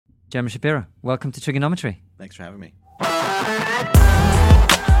Jeremy Shapiro, welcome to Trigonometry. Thanks for having me.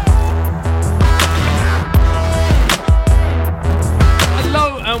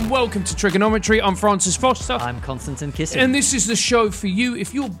 Hello and welcome to Trigonometry. I'm Francis Foster. I'm Konstantin Kisin. And this is the show for you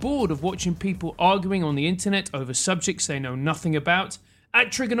if you're bored of watching people arguing on the internet over subjects they know nothing about.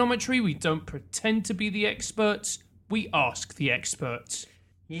 At Trigonometry, we don't pretend to be the experts, we ask the experts.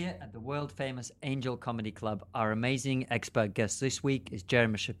 Here at the world-famous Angel Comedy Club, our amazing expert guest this week is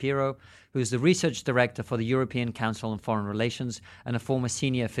Jeremy Shapiro, who is the research director for the European Council on Foreign Relations and a former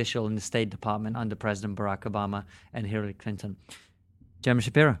senior official in the State Department under President Barack Obama and Hillary Clinton. Jeremy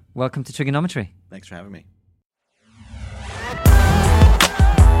Shapiro, welcome to Trigonometry. Thanks for having me.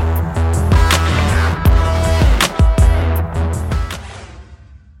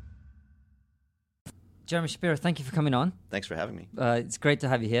 Jeremy Shapiro, thank you for coming on. Thanks for having me. It's great to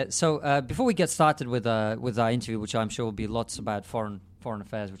have you here. So before we get started with our interview, which I'm sure will be lots about foreign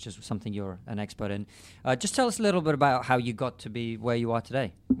affairs, which is something you're an expert in, just tell us a little bit about how you got to be where you are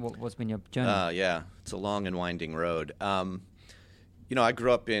today. What's been your journey? Yeah, it's a long and winding road. I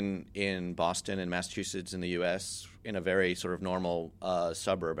grew up in Boston and Massachusetts in the U.S. in a very sort of normal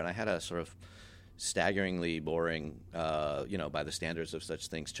suburb, and I had a sort of staggeringly boring, by the standards of such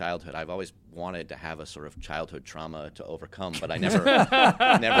things, childhood. I've always wanted to have a sort of childhood trauma to overcome, but I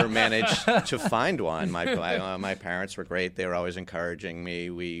never managed to find one. My parents were great; they were always encouraging me.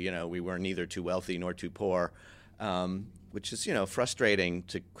 We were neither too wealthy nor too poor, which is frustrating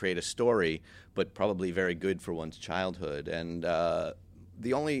to create a story, but probably very good for one's childhood. And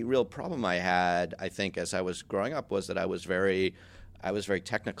the only real problem I had, I think, as I was growing up, was that I was very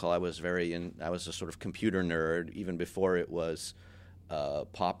technical. I was a sort of computer nerd even before it was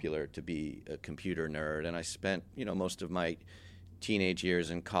popular to be a computer nerd. And I spent most of my teenage years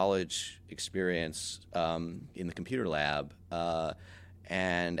and college experience in the computer lab.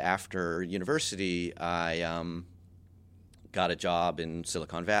 And after university, I got a job in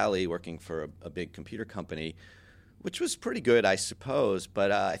Silicon Valley working for a big computer company, which was pretty good, I suppose,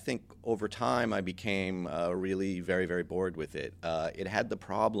 but I think over time I became really very, very bored with it. It had the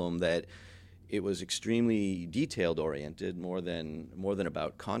problem that it was extremely detailed-oriented, more than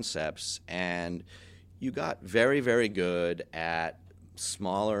about concepts, and you got very, very good at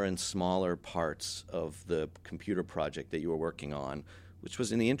smaller and smaller parts of the computer project that you were working on, which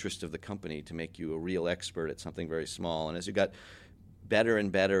was in the interest of the company to make you a real expert at something very small. And as you got better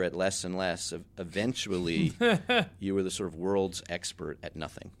and better at less and less, eventually you were the sort of world's expert at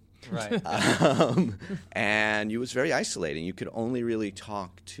nothing. Right. And it was very isolating. You could only really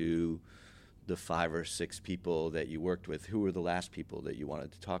talk to the 5 or 6 people that you worked with who were the last people that you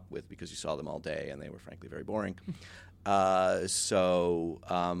wanted to talk with because you saw them all day and they were frankly very boring. So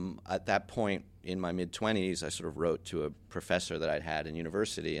at that point in my mid-20s, I sort of wrote to a professor that I'd had in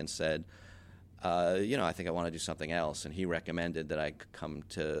university and said, I think I want to do something else. And he recommended that I come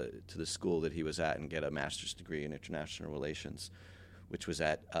to the school that he was at and get a master's degree in international relations, which was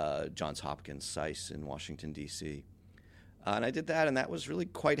at Johns Hopkins SAIS in Washington, D.C. And I did that, and that was really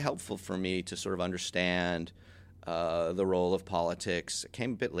quite helpful for me to sort of understand the role of politics. I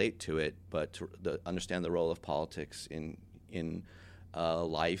came a bit late to it, but to understand the role of politics in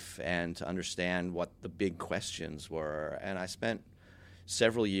life and to understand what the big questions were. And I spent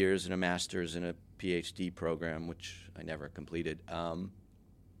several years in a master's and a PhD program, which I never completed,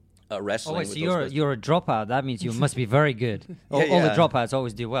 wrestling with so those you're a dropout. That means you must be very good. All the dropouts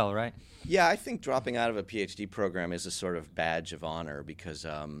always do well, right? Yeah, I think dropping out of a PhD program is a sort of badge of honor because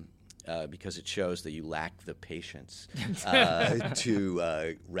it shows that you lack the patience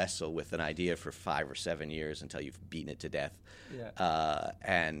to wrestle with an idea for 5 or 7 years until you've beaten it to death. Yeah.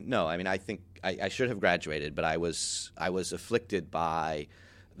 And no, I mean, I think I should have graduated, but I was afflicted by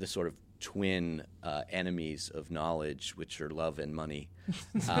the sort of twin enemies of knowledge, which are love and money.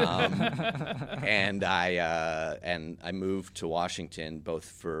 And I moved to Washington both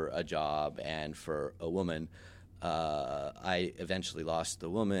for a job and for a woman. I eventually lost the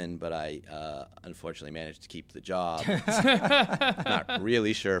woman, but I unfortunately managed to keep the job. Not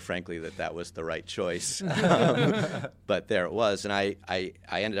really sure, frankly, that was the right choice. But there it was. And I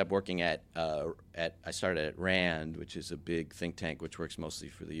ended up working I started at RAND, which is a big think tank which works mostly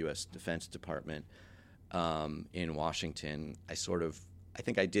for the U.S. Defense Department in Washington. I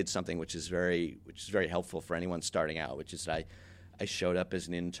think I did something which is very helpful for anyone starting out, which is that I showed up as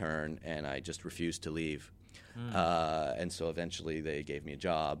an intern and I just refused to leave. And so eventually they gave me a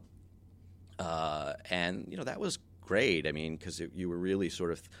job. And, that was great. I mean, because you were really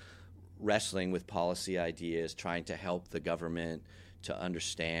sort of wrestling with policy ideas, trying to help the government to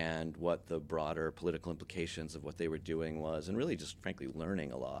understand what the broader political implications of what they were doing was, and really just frankly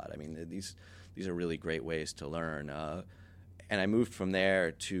learning a lot. I mean, these are really great ways to learn. And I moved from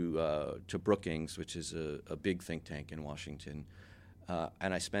there to Brookings, which is a big think tank in Washington.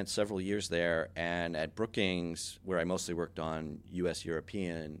 And I spent several years there. And at Brookings, where I mostly worked on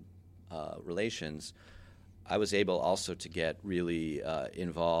U.S.-European relations, I was able also to get really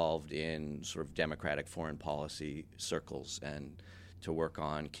involved in sort of democratic foreign policy circles and to work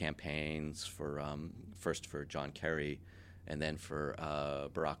on campaigns for first for John Kerry and then for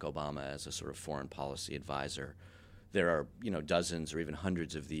Barack Obama as a sort of foreign policy advisor. There are dozens or even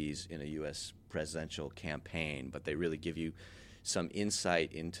hundreds of these in a U.S. presidential campaign, but they really give you some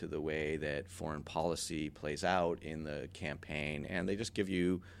insight into the way that foreign policy plays out in the campaign, and they just give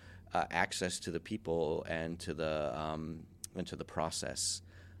you access to the people and to the process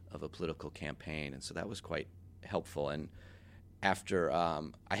of a political campaign, and so that was quite helpful. And after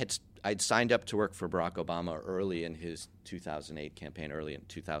I'd signed up to work for Barack Obama early in his 2008 campaign, early in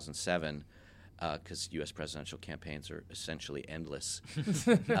 2007, because U.S. presidential campaigns are essentially endless.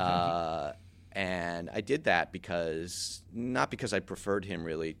 And I did that not because I preferred him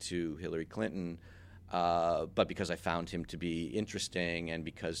really to Hillary Clinton, but because I found him to be interesting and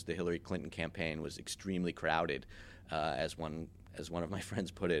because the Hillary Clinton campaign was extremely crowded. As one of my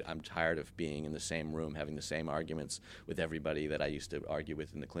friends put it, I'm tired of being in the same room having the same arguments with everybody that I used to argue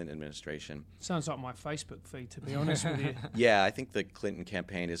with in the Clinton administration. Sounds like my Facebook feed, to be honest with you. Yeah, I think the Clinton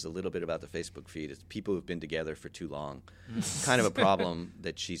campaign is a little bit about the Facebook feed. It's people who've been together for too long. Kind of a problem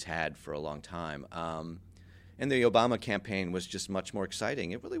that she's had for a long time. And the Obama campaign was just much more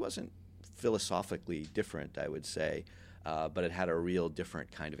exciting. It really wasn't philosophically different, I would say, but it had a real different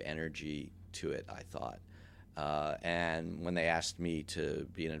kind of energy to it, I thought. And when they asked me to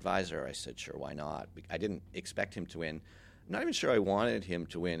be an advisor, I said, sure, why not? I didn't expect him to win. I'm not even sure I wanted him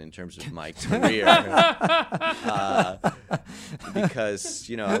to win in terms of my career because,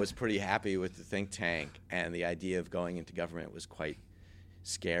 I was pretty happy with the think tank, and the idea of going into government was quite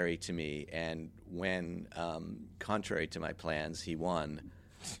scary to me. And when, contrary to my plans, he won,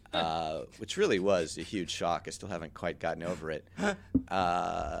 which really was a huge shock. I still haven't quite gotten over it.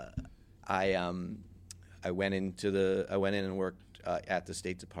 I went in and worked at the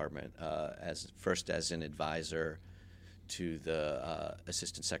State Department as an advisor to the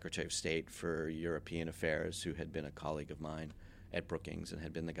Assistant Secretary of State for European Affairs, who had been a colleague of mine at Brookings and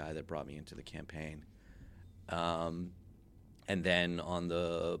had been the guy that brought me into the campaign. And then on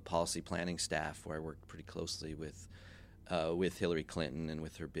the policy planning staff, where I worked pretty closely with Hillary Clinton and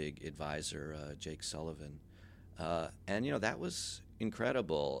with her big advisor, Jake Sullivan. And that was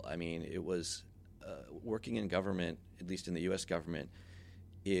incredible. I mean, it was working in government, at least in the U.S. government,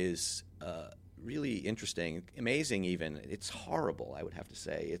 is really interesting, amazing even. It's horrible, I would have to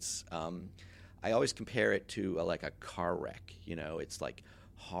say. It's I always compare it to like a car wreck. It's like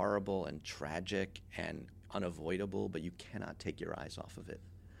horrible and tragic and unavoidable, but you cannot take your eyes off of it.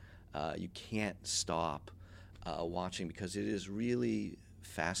 You can't stop watching because it is really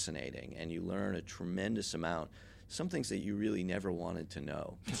fascinating, and you learn a tremendous amount. Some things that you really never wanted to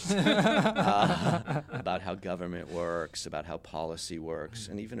know about how government works, about how policy works,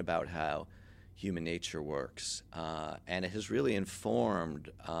 and even about how human nature works. And it has really informed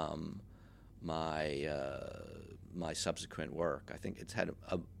my subsequent work. I think it's had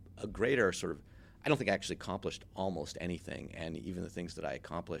a greater sort of, I don't think I actually accomplished almost anything, and even the things that I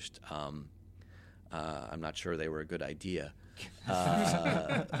accomplished, I'm not sure they were a good idea.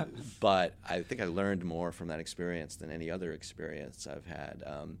 But I think I learned more from that experience than any other experience I've had.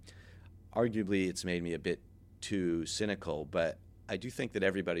 Arguably, it's made me a bit too cynical, but I do think that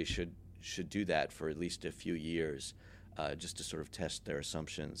everybody should do that for at least a few years, just to sort of test their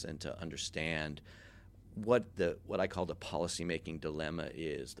assumptions and to understand what I call the policymaking dilemma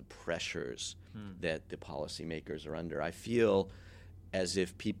is, the pressures that the policymakers are under. I feel as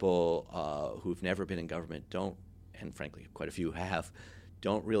if people who've never been in government don't, and frankly quite a few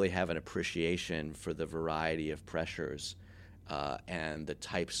don't really have an appreciation for the variety of pressures and the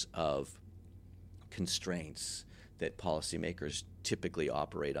types of constraints that policymakers typically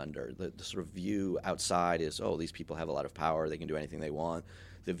operate under. The sort of view outside is, oh, these people have a lot of power, they can do anything they want.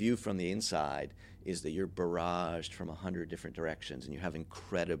 The view from the inside is that you're barraged from 100 different directions and you have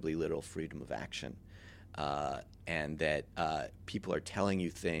incredibly little freedom of action. And that people are telling you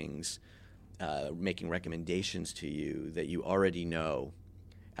things, making recommendations to you that you already know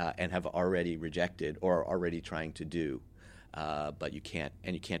and have already rejected or are already trying to do, but you can't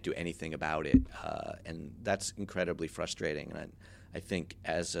do anything about it. And that's incredibly frustrating. And I think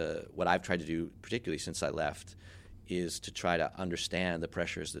what I've tried to do, particularly since I left, is to try to understand the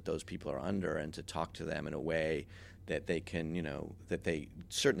pressures that those people are under and to talk to them in a way that they can,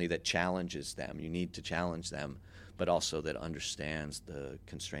 that challenges them. You need to challenge them, but also that understands the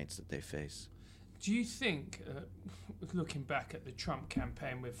constraints that they face. Do you think, looking back at the Trump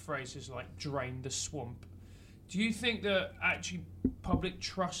campaign with phrases like drain the swamp, do you think that actually public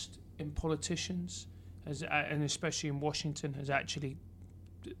trust in politicians, and especially in Washington, has actually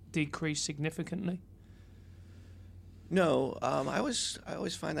decreased significantly? No, I always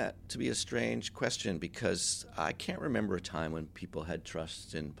find that to be a strange question because I can't remember a time when people had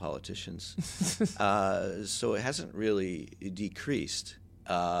trust in politicians. So it hasn't really decreased.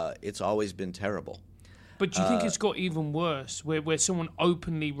 It's always been terrible. But do you think it's got even worse, where someone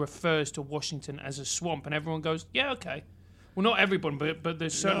openly refers to Washington as a swamp and everyone goes, yeah, okay. Well, not everyone, but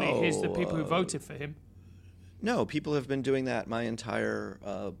there's certainly the people who voted for him. No, people have been doing that my entire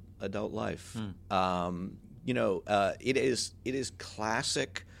adult life. It is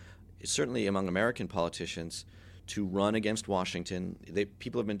classic, certainly among American politicians, to run against Washington.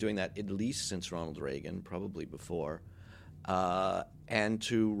 People have been doing that at least since Ronald Reagan, probably before, and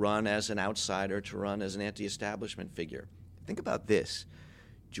to run as an outsider, to run as an anti-establishment figure. Think about this.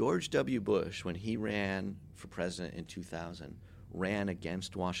 George W. Bush, when he ran for president in 2000, ran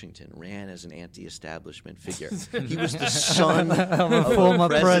against Washington, ran as an anti-establishment figure. He was the son of a former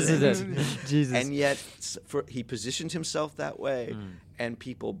president. Jesus. And yet he positioned himself that way, and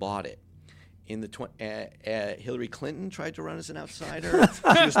people bought it. Hillary Clinton tried to run as an outsider.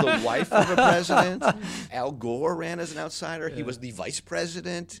 She was the wife of a president. Al Gore ran as an outsider. He was the vice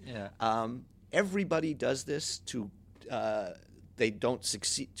president. Yeah. Everybody does this to... they don't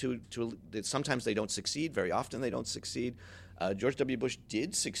succeed. Sometimes they don't succeed. Very often they don't succeed. George W. Bush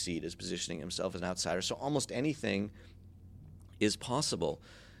did succeed as positioning himself as an outsider, so almost anything is possible.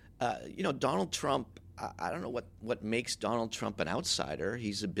 Donald Trump, I don't know what makes Donald Trump an outsider.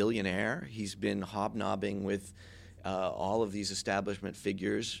 He's a billionaire. He's been hobnobbing with all of these establishment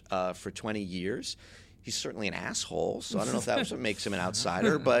figures for 20 years. He's certainly an asshole, so I don't know if that's what makes him an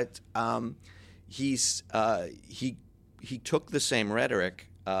outsider, but he took the same rhetoric.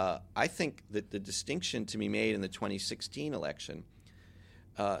 I think that the distinction to be made in the 2016 election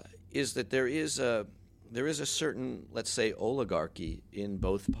is that there is a certain, let's say, oligarchy in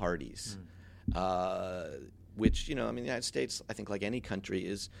both parties, which, the United States, I think, like any country,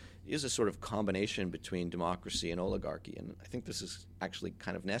 is a sort of combination between democracy and oligarchy, and I think this is actually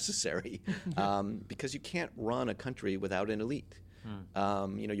kind of necessary because you can't run a country without an elite.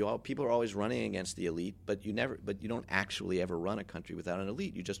 People are always running against the elite, but you don't actually ever run a country without an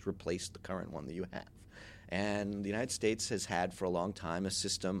elite. You just replace the current one that you have. And the United States has had for a long time a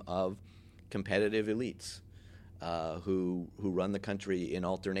system of competitive elites who run the country in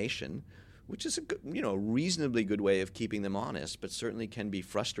alternation, which is a reasonably good way of keeping them honest, but certainly can be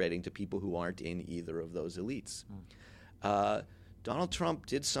frustrating to people who aren't in either of those elites. Donald Trump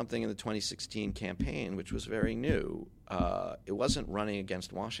did something in the 2016 campaign which was very new. It wasn't running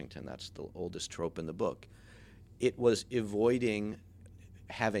against Washington. That's the oldest trope in the book. It was avoiding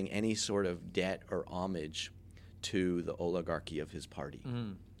having any sort of debt or homage to the oligarchy of his party.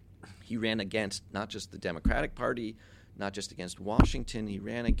 He ran against not just the Democratic Party, not just against Washington. He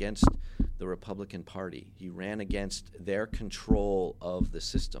ran against the Republican Party. He ran against their control of the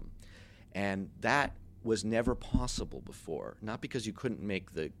system. And that was never possible before, not because you couldn't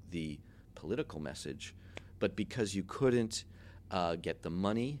make the political message, but because you couldn't get the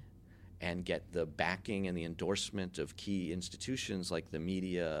money and get the backing and the endorsement of key institutions like the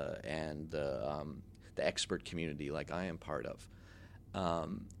media and the expert community like I am part of.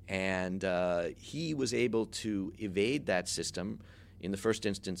 He was able to evade that system in the first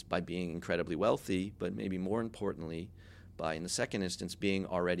instance by being incredibly wealthy, but maybe more importantly, by, in the second instance, being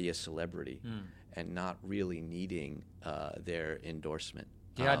already a celebrity and not really needing their endorsement.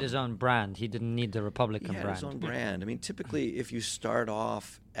 He had his own brand. He didn't need the Republican brand. He had his own brand. I mean, typically, if you start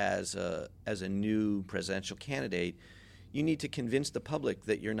off as a new presidential candidate, you need to convince the public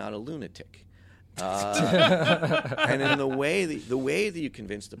that you're not a lunatic. And in the way that you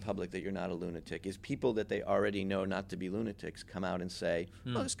convince the public that you're not a lunatic is people that they already know not to be lunatics come out and say,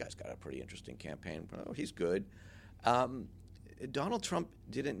 "Oh, this guy's got a pretty interesting campaign. Oh, he's good." Donald Trump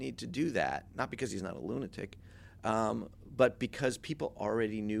didn't need to do that, not because he's not a lunatic, but because people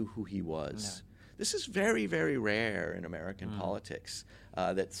already knew who he was. Yeah. This is very, very rare in American politics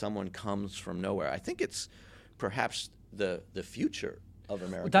that someone comes from nowhere. I think it's perhaps the future of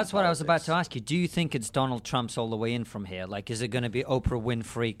American That's what I was about politics. to ask you. Do you think it's Donald Trump's all the way in from here? Like, is it going to be Oprah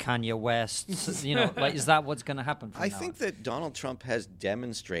Winfrey, Kanye West? Like, is that what's going to happen from I now think on? that Donald Trump has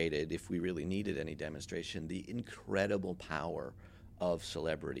demonstrated, if we really needed any demonstration, the incredible power of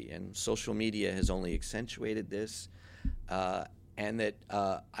celebrity. And social media has only accentuated this. And that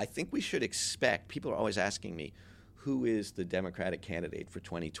I think we should expect, people are always asking me, who is the Democratic candidate for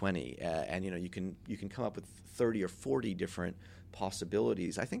 2020? And you can come up with 30 or 40 different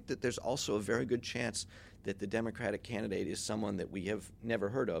possibilities. I think that there's also a very good chance that the Democratic candidate is someone that we have never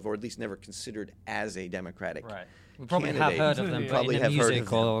heard of, or at least never considered as a Democratic Right. We probably candidate. have heard of them, but in the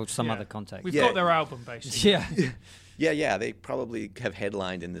music or some Yeah. other context. We've Yeah. got their album, basically. Yeah. Yeah, they probably have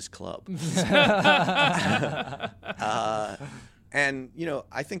headlined in this club. And,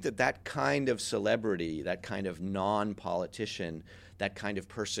 I think that kind of celebrity, that kind of non-politician, that kind of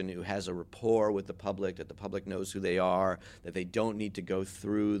person who has a rapport with the public, that the public knows who they are, that they don't need to go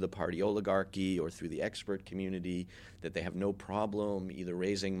through the party oligarchy or through the expert community, that they have no problem either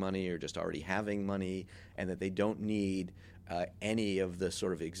raising money or just already having money, and that they don't need any of the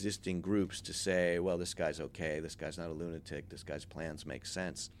sort of existing groups to say, well, this guy's okay, this guy's not a lunatic, this guy's plans make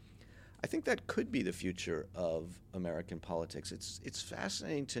sense. I think that could be the future of American politics. It's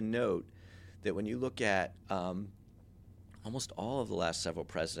fascinating to note that when you look at almost all of the last several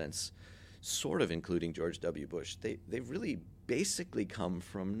presidents, sort of including George W. Bush, they've really basically come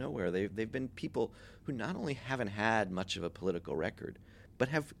from nowhere. They've been people who not only haven't had much of a political record, but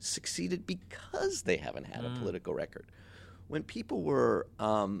have succeeded because they haven't had a political record. When people were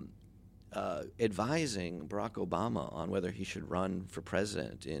advising Barack Obama on whether he should run for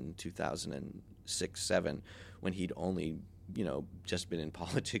president in 2006-07, when he'd only, just been in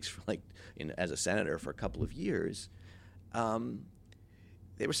politics for as a senator for a couple of years,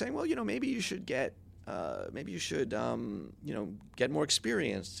 they were saying, well, maybe you should get more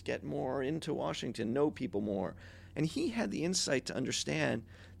experience, get more into Washington, know people more. And he had the insight to understand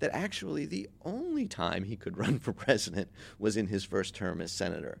that actually the only time he could run for president was in his first term as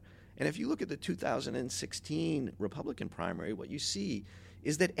senator. And if you look at the 2016 Republican primary, what you see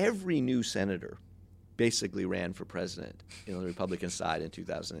is that every new senator basically ran for president on the Republican side in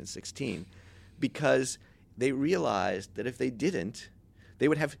 2016 because they realized that if they didn't, they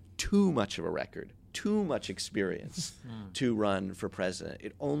would have too much of a record, too much experience to run for president.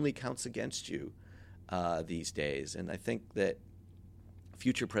 It only counts against you these days. And I think that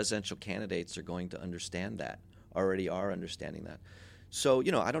future presidential candidates are going to understand that, already are understanding that. So,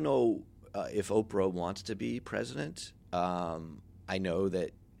 I don't know if Oprah wants to be president. I know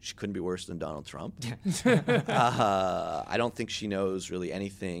that she couldn't be worse than Donald Trump. I don't think she knows really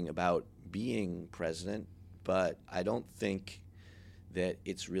anything about being president, but I don't think that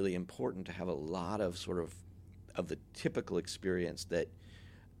it's really important to have a lot of sort of the typical experience that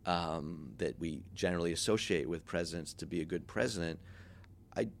we generally associate with presidents to be a good president.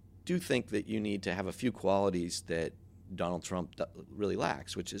 I do think that you need to have a few qualities that Donald Trump really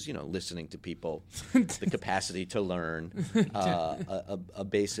lacks, which is, listening to people, the capacity to learn, a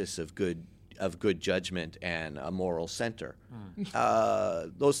basis of good judgment, and a moral center.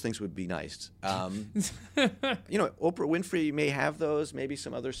 Those things would be nice. Oprah Winfrey may have those. Maybe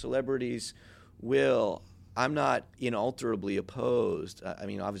some other celebrities will. I'm not inalterably opposed.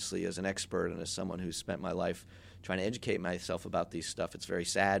 Obviously, as an expert and as someone who's spent my life trying to educate myself about these stuff, it's very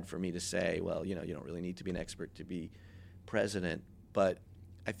sad for me to say, well, you don't really need to be an expert to be president, but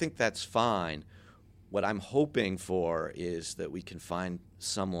I think that's fine. What I'm hoping for is that we can find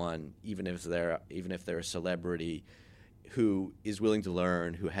someone, even if they're a celebrity, who is willing to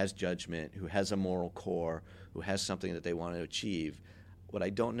learn, who has judgment, who has a moral core, who has something that they want to achieve. What I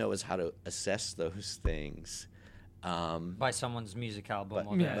don't know is how to assess those things. By someone's music album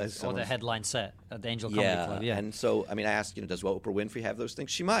or the headline set at the Angel Comedy Club. Yeah. And so, I asked, does Oprah Winfrey have those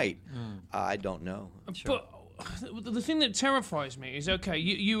things? She might. I don't know. Sure. But the thing that terrifies me is, okay,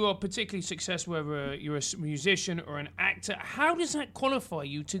 you are particularly successful, whether you're a musician or an actor. How does that qualify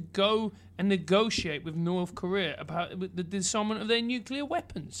you to go and negotiate with North Korea about the disarmament of their nuclear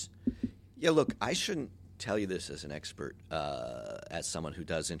weapons? Yeah, look, I shouldn't tell you this as an expert, as someone who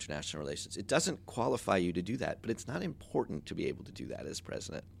does international relations. It doesn't qualify you to do that, but it's not important to be able to do that as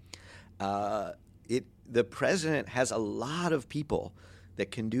president. The president has a lot of people that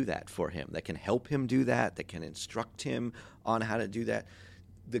can do that for him, that can help him do that can instruct him on how to do that.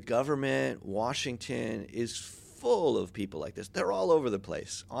 The government, Washington, is full of people like this. They're all over the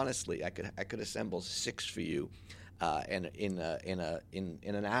place. Honestly, I could assemble 6 for you. And in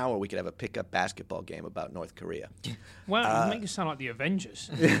an hour, we could have a pickup basketball game about North Korea. Well, you make it sound like the Avengers.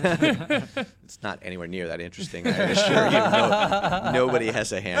 It's not anywhere near that interesting. I assure you, nobody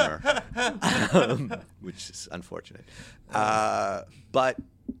has a hammer, which is unfortunate. But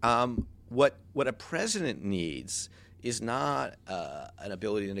what a president needs is not an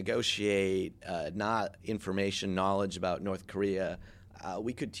ability to negotiate, not information, knowledge about North Korea.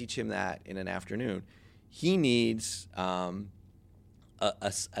 We could teach him that in an afternoon. He needs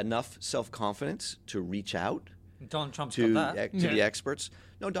enough self-confidence to reach out Donald Trump's to got that. the experts.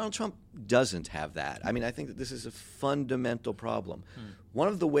 No, Donald Trump doesn't have that. I mean, I think that this is a fundamental problem. One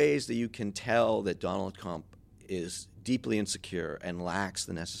of the ways that you can tell that Donald Trump is deeply insecure and lacks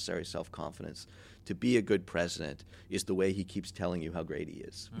the necessary self-confidence to be a good president is the way he keeps telling you how great he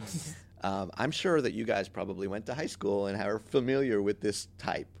is. I'm sure that you guys probably went to high school and are familiar with this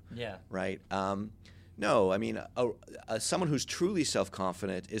type. Yeah. Right? No, I mean, someone who's truly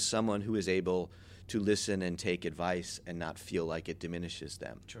self-confident is someone who is able to listen and take advice and not feel like it diminishes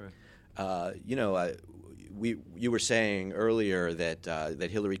them. True. You were saying earlier that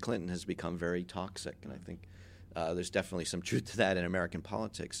Hillary Clinton has become very toxic, and I think there's definitely some truth to that in American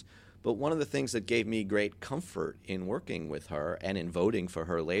politics. But one of the things that gave me great comfort in working with her and in voting for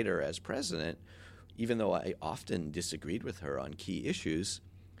her later as president, even though I often disagreed with her on key issues,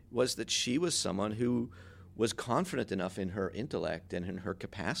 was that she was someone who was confident enough in her intellect and in her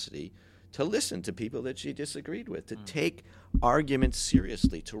capacity to listen to people that she disagreed with, to take arguments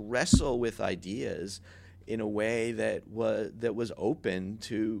seriously, to wrestle with ideas in a way that was open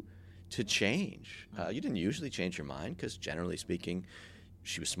to change. You didn't usually change your mind because, generally speaking,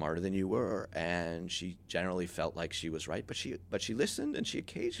 she was smarter than you were, and she generally felt like she was right. But she listened, and she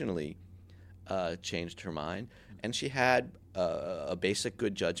occasionally changed her mind, and she had a basic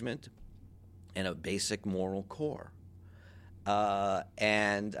good judgment and a basic moral core.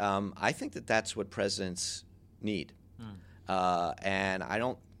 And I think that that's what presidents need. And I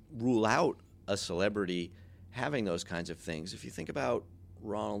don't rule out a celebrity having those kinds of things. If you think about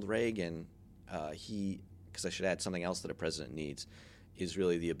Ronald Reagan, because I should add something else that a president needs, is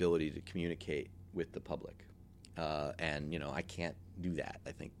really the ability to communicate with the public. And, I can't do that,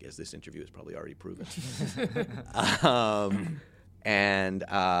 I think, as this interview has probably already proven. I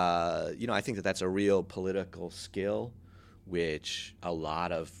think that that's a real political skill, which a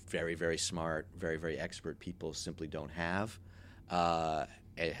lot of very, very smart, very, very expert people simply don't have.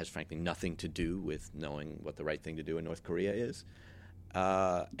 It has, frankly, nothing to do with knowing what the right thing to do in North Korea is.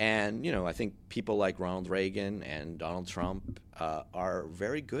 I think people like Ronald Reagan and Donald Trump are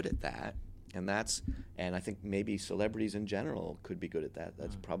very good at that. And I think maybe celebrities in general could be good at that.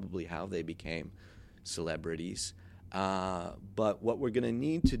 That's probably how they became celebrities. But what we're going to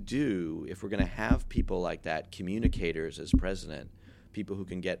need to do, if we're going to have people like that, communicators as president, people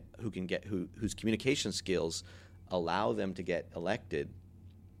whose communication skills allow them to get elected,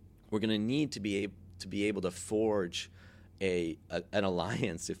 we're going to need to be able to forge an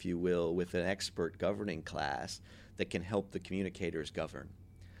alliance, if you will, with an expert governing class that can help the communicators govern.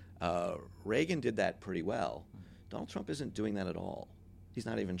 Reagan did that pretty well. Donald Trump isn't doing that at all. He's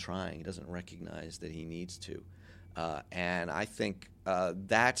not even trying. He doesn't recognize that he needs to. And I think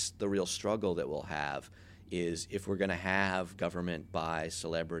that's the real struggle that we'll have, is if we're going to have government by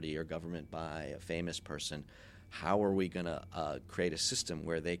celebrity or government by a famous person, how are we going to create a system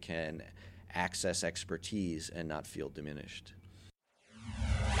where they can access expertise and not feel diminished?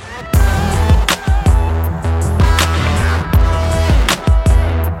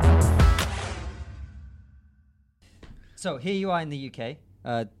 So here you are in the UK,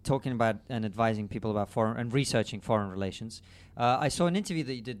 talking about and advising people about foreign and researching foreign relations. I saw an interview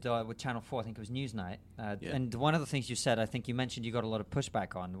that you did with Channel 4, I think it was Newsnight, and one of the things you said, I think you mentioned you got a lot of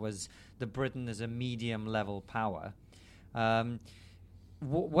pushback on, was that Britain is a medium-level power.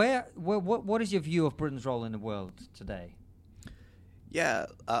 What is your view of Britain's role in the world today? Yeah,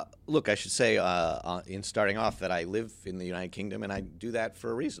 look, I should say in starting off that I live in the United Kingdom, and I do that for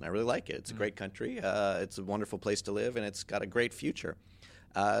a reason. I really like it. It's a great country. It's a wonderful place to live, and it's got a great future.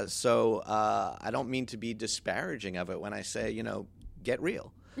 So I don't mean to be disparaging of it when I say, get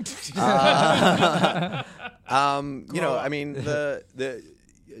real.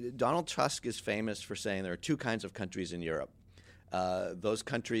 Donald Tusk is famous for saying there are two kinds of countries in Europe. Those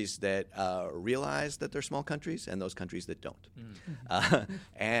countries that realize that they're small countries and those countries that don't.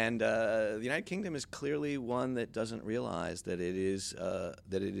 The United Kingdom is clearly one that doesn't realize that it is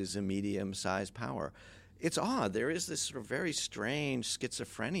a medium-sized power. It's odd. There is this sort of very strange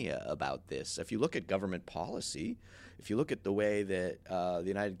schizophrenia about this. If you look at government policy, if you look at the way that the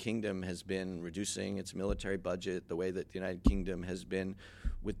United Kingdom has been reducing its military budget, the way that the United Kingdom has been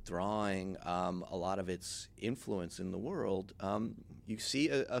withdrawing a lot of its influence in the world, you see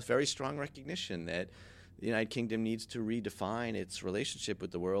a very strong recognition that the United Kingdom needs to redefine its relationship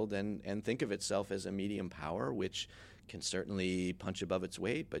with the world and think of itself as a medium power, which can certainly punch above its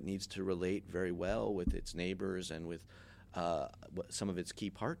weight, but needs to relate very well with its neighbors and with some of its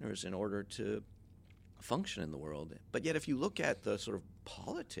key partners in order to function in the world. But yet, if you look at the sort of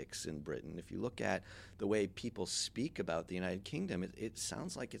politics in Britain, if you look at the way people speak about the United Kingdom, it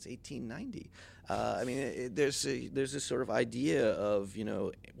sounds like it's 1890. I mean, there's this sort of idea of,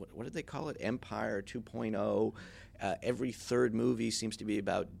 what did they call it? Empire 2.0. Every third movie seems to be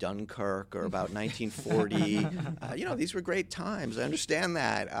about Dunkirk or about 1940. These were great times. I understand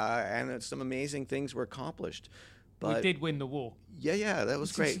that. And some amazing things were accomplished. But we did win the war. Yeah, that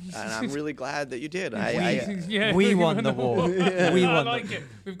was great, and I'm really glad that you did. We won the war. I like it.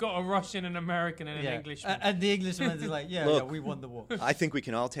 We've got a Russian, an American, and an Englishman. And the Englishman is like, we won the war. I think we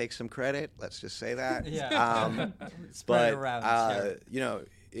can all take some credit. Let's just say that. Spread it around.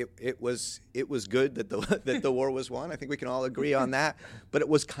 It was good that the war was won. I think we can all agree on that. But it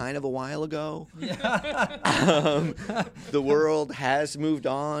was kind of a while ago. The world has moved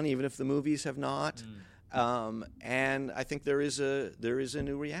on, even if the movies have not. And I think there is a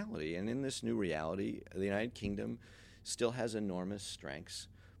new reality, and in this new reality, the United Kingdom still has enormous strengths,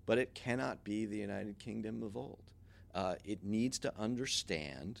 but it cannot be the United Kingdom of old. It needs to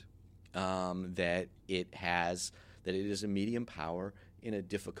understand that it is a medium power in a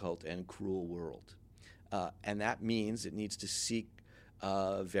difficult and cruel world, and that means it needs to think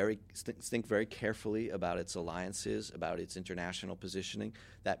very carefully about its alliances, about its international positioning.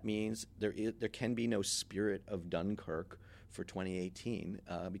 That means there can be no spirit of Dunkirk for 2018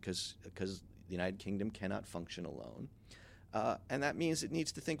 because the United Kingdom cannot function alone. And that means it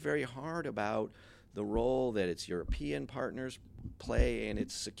needs to think very hard about the role that its European partners play in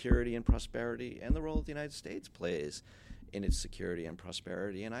its security and prosperity, and the role that the United States plays in its security and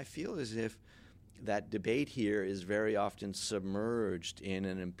prosperity. And I feel as if that debate here is very often submerged in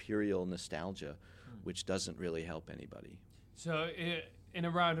an imperial nostalgia, which doesn't really help anybody. So, in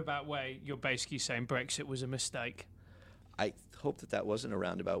a roundabout way, you're basically saying Brexit was a mistake. I hope that wasn't a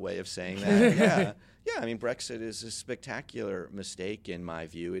roundabout way of saying that. Yeah. I mean, Brexit is a spectacular mistake in my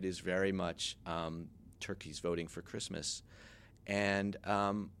view. It is very much Turkey's voting for Christmas, and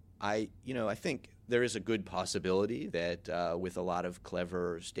I think there is a good possibility that with a lot of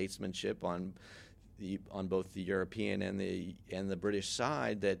clever statesmanship on both the European and the British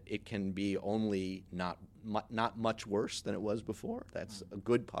side, that it can be only not much worse than it was before. That's a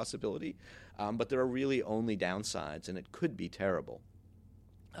good possibility, but there are really only downsides, and it could be terrible.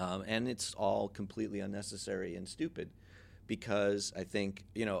 And it's all completely unnecessary and stupid, because I think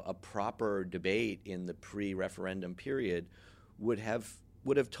a proper debate in the pre-referendum period would have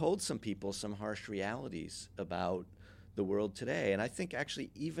told some people some harsh realities about the world today. And I think actually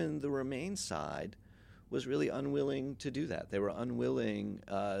even the Remain side was really unwilling to do that. They were unwilling,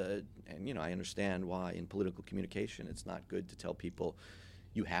 and I understand why in political communication it's not good to tell people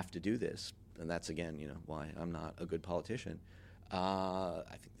you have to do this, and that's again, why I'm not a good politician. I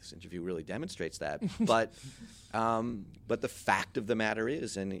think this interview really demonstrates that. But the fact of the matter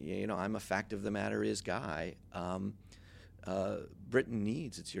is, and I'm a fact of the matter is guy. Britain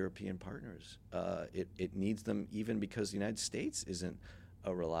needs its European partners. It needs them even because the United States isn't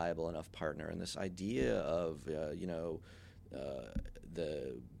a reliable enough partner. And this idea of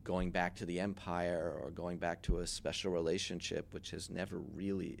the going back to the empire or going back to a special relationship, which has never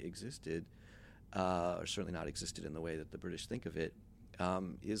really existed, or certainly not existed in the way that the British think of it,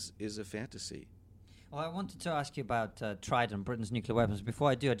 is a fantasy. Well, I wanted to ask you about Trident, Britain's nuclear weapons. Before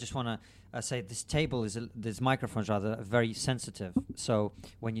I do, I just want to say this table this microphone's rather very sensitive. So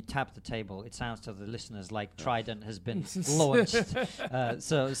when you tap the table, it sounds to the listeners like Trident has been launched.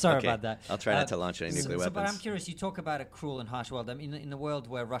 So sorry about that. I'll try not to launch any nuclear weapons. But I'm curious. You talk about a cruel and harsh world. I mean, in a world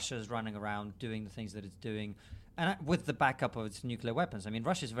where Russia is running around doing the things that it's doing, and with the backup of its nuclear weapons. I mean,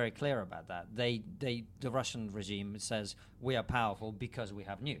 Russia is very clear about that. The Russian regime says we are powerful because we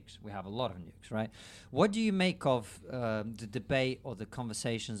have nukes. We have a lot of nukes, right? What do you make of the debate or the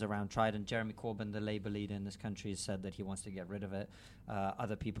conversations around Trident? Jeremy Corbyn, the Labour leader in this country, has said that he wants to get rid of it.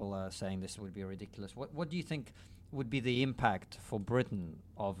 Other people are saying this would be ridiculous. What do you think would be the impact for Britain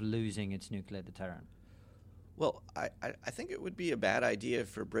of losing its nuclear deterrent? Well, I think it would be a bad idea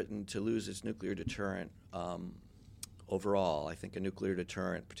for Britain to lose its nuclear deterrent overall. I think a nuclear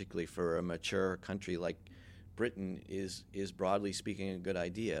deterrent, particularly for a mature country like Britain, is broadly speaking a good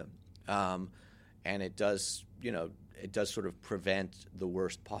idea. And it does, it does sort of prevent the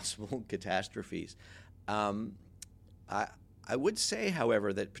worst possible catastrophes. I would say,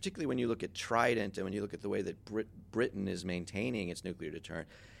 however, that particularly when you look at Trident and when you look at the way that Britain is maintaining its nuclear deterrent,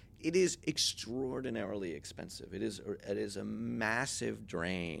 it is extraordinarily expensive. It is a massive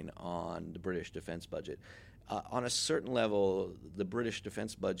drain on the British defense budget. On a certain level, the British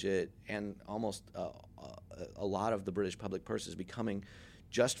defense budget and almost a lot of the British public purse is becoming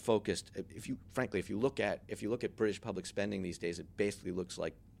just focused. If you look at British public spending these days, it basically looks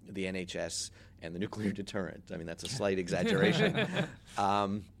like the NHS and the nuclear deterrent. I mean, that's a slight exaggeration.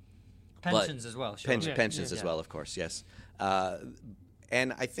 Pensions as well. Sure. Pensions as well, of course. Yes.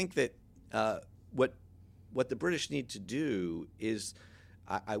 And I think that what the British need to do is,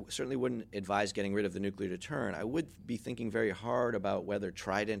 I certainly wouldn't advise getting rid of the nuclear deterrent. I would be thinking very hard about whether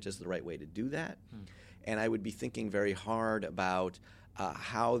Trident is the right way to do that. And I would be thinking very hard about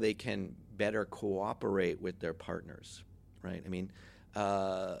how they can better cooperate with their partners, right? I mean,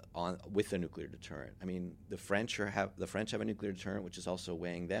 with the nuclear deterrent. I mean, the French have a nuclear deterrent, which is also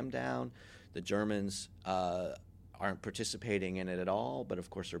weighing them down. The Germans aren't participating in it at all, but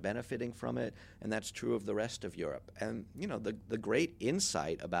of course are benefiting from it, and that's true of the rest of Europe. And the great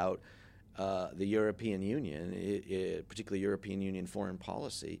insight about the European Union, particularly European Union foreign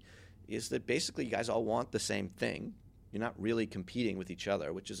policy, is that basically you guys all want the same thing. You're not really competing with each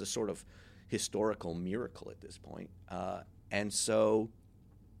other, which is a sort of historical miracle at this point. And so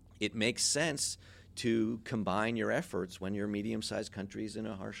it makes sense to combine your efforts when you're medium-sized countries in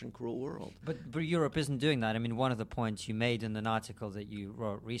a harsh and cruel world. But Europe isn't doing that. I mean, one of the points you made in an article that you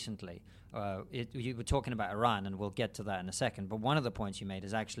wrote recently, you were talking about Iran, and we'll get to that in a second, but one of the points you made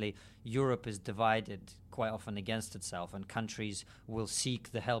is actually Europe is divided quite often against itself, and countries will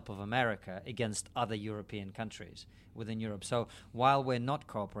seek the help of America against other European countries within Europe. So while we're not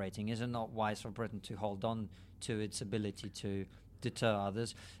cooperating, is it not wise for Britain to hold on to its ability to deter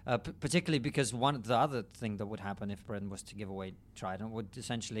others, particularly because the other thing that would happen if Britain was to give away Trident would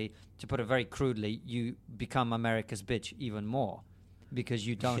essentially, to put it very crudely, you become America's bitch even more because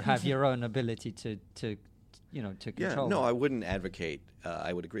you don't have your own ability to control. No, I wouldn't advocate.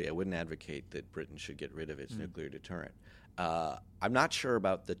 I would agree. I wouldn't advocate that Britain should get rid of its nuclear deterrent. I'm not sure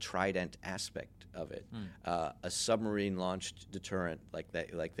about the Trident aspect of it. A submarine-launched deterrent like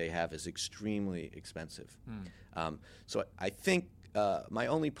they have is extremely expensive. So I think my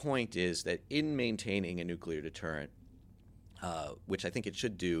only point is that in maintaining a nuclear deterrent, which I think it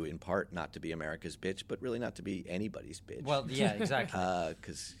should do in part not to be America's bitch, but really not to be anybody's bitch. Well, yeah, exactly.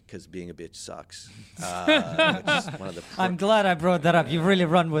 Because being a bitch sucks. One of the I'm glad I brought that up. You've really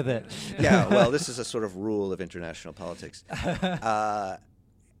run with it. Yeah, well, this is a sort of rule of international politics.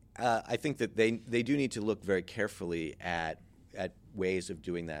 I think that they do need to look very carefully at ways of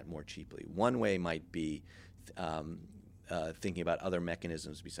doing that more cheaply. One way might be thinking about other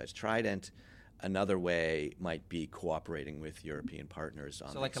mechanisms besides Trident. Another way might be cooperating with European partners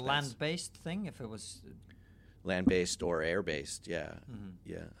on. So, like a land-based thing, if it was land-based or air-based, yeah,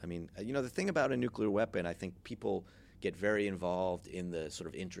 yeah. I mean, the thing about a nuclear weapon, I think people get very involved in the sort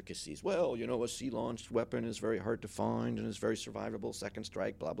of intricacies. Well, a sea-launched weapon is very hard to find and is very survivable. Second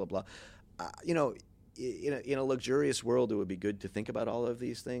strike, blah blah blah. In a luxurious world, it would be good to think about all of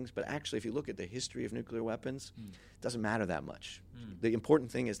these things. But actually, if you look at the history of nuclear weapons, it doesn't matter that much. The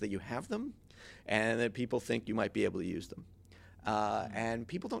important thing is that you have them and that people think you might be able to use them. And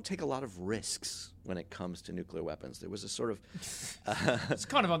people don't take a lot of risks when it comes to nuclear weapons. There was a sort of... it's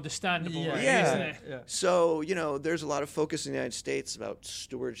kind of understandable, isn't it? Yeah. So, there's a lot of focus in the United States about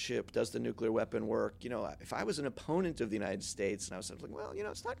stewardship. Does the nuclear weapon work? If I was an opponent of the United States and I was like, well,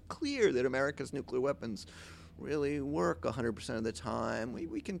 it's not clear that America's nuclear weapons really work 100% of the time.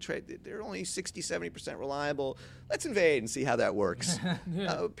 We can trade. They're only 60, 70% reliable. Let's invade and see how that works.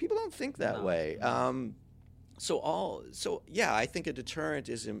 People don't think that way. I think a deterrent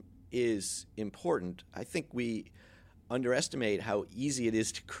is important. I think we underestimate how easy it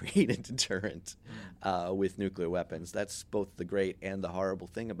is to create a deterrent with nuclear weapons. That's both the great and the horrible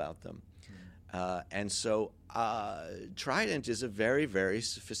thing about them. And so Trident is a very, very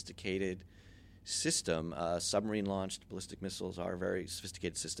sophisticated system. Submarine-launched ballistic missiles are a very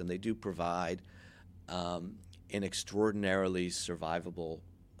sophisticated system. They do provide an extraordinarily survivable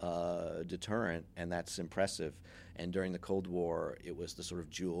deterrent, and that's impressive. And during the Cold War, it was the sort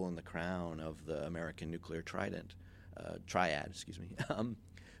of jewel in the crown of the American nuclear triad.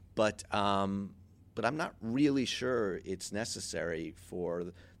 But I'm not really sure it's necessary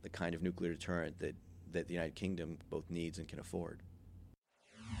for the kind of nuclear deterrent that the United Kingdom both needs and can afford.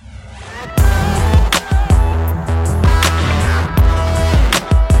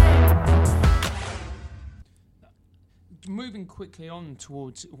 moving quickly on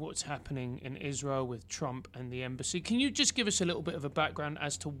towards what's happening in Israel with Trump and the embassy, can you just give us a little bit of a background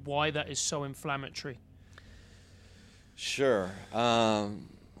as to why that is so inflammatory? Sure. I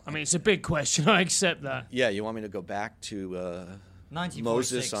mean, it's a big question. I accept that. Yeah, you want me to go back to 1946.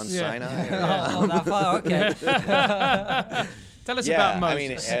 Moses on Sinai? Oh, that far? Okay. Tell us about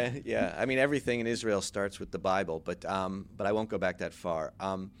Moses. I mean, everything in Israel starts with the Bible, but I won't go back that far.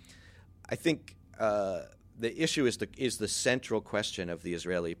 I think the issue is the central question of the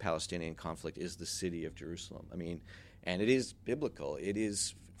Israeli-Palestinian conflict is the city of Jerusalem. I mean, and it is biblical. It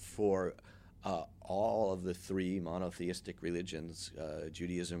is for all of the three monotheistic religions,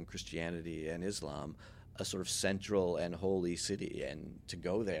 Judaism, Christianity, and Islam, a sort of central and holy city. And to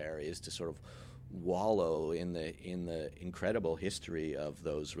go there is to sort of wallow in the incredible history of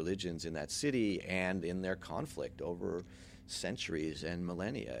those religions in that city and in their conflict over centuries and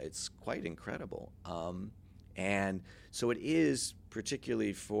millennia. It's quite incredible. And so it is,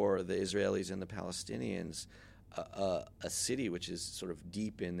 particularly for the Israelis and the Palestinians, a city which is sort of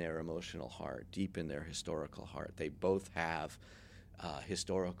deep in their emotional heart, deep in their historical heart. They both have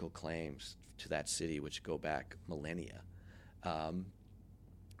historical claims to that city which go back millennia.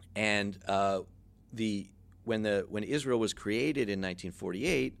 When Israel was created in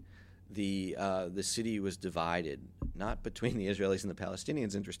 1948, the city was divided, not between the Israelis and the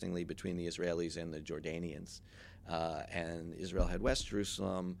Palestinians, interestingly, between the Israelis and the Jordanians. And Israel had West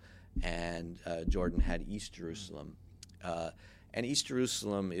Jerusalem, and Jordan had East Jerusalem. And East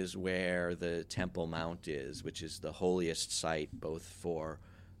Jerusalem is where the Temple Mount is, which is the holiest site both for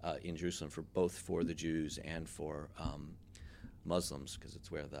in Jerusalem for the Jews and for Muslims, because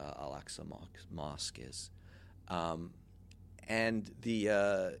it's where the Al-Aqsa Mosque is. And in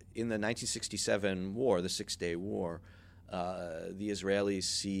the 1967 war, the Six-Day War, the Israelis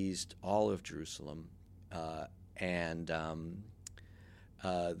seized all of Jerusalem, and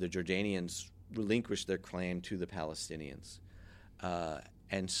the Jordanians relinquished their claim to the Palestinians.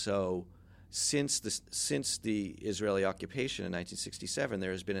 And so since the Israeli occupation in 1967,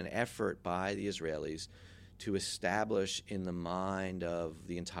 there has been an effort by the Israelis to establish in the mind of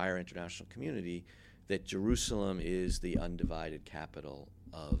the entire international community that Jerusalem is the undivided capital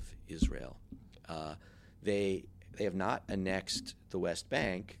of Israel. They have not annexed the West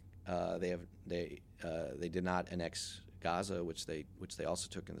Bank. They did not annex Gaza, which they also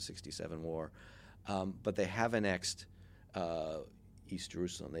took in the '67 war, but they have annexed East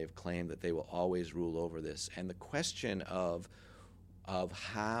Jerusalem. They have claimed that they will always rule over this. And the question of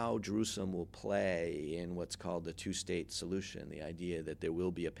how Jerusalem will play in what's called the two-state solution, the idea that there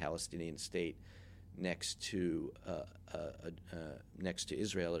will be a Palestinian state next to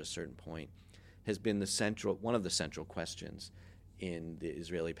Israel at a certain point, has been one of the central questions in the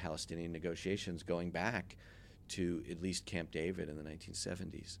Israeli-Palestinian negotiations going back to at least Camp David in the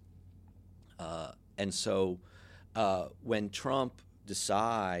 1970s. And so when Trump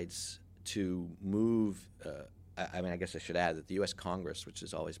decides to move, I guess I should add that the U.S. Congress, which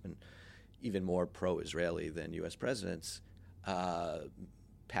has always been even more pro-Israeli than U.S. presidents,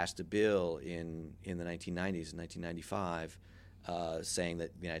 passed a bill in the 1990s, in 1995, saying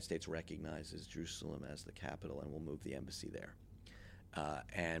that the United States recognizes Jerusalem as the capital and will move the embassy there.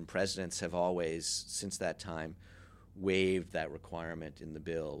 And presidents have always, since that time, waived that requirement in the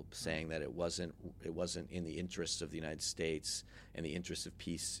bill, saying that it wasn't in the interests of the United States and the interests of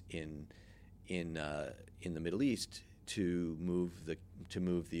peace in the Middle East to move the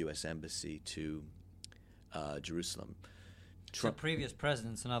U.S. embassy to Jerusalem. So previous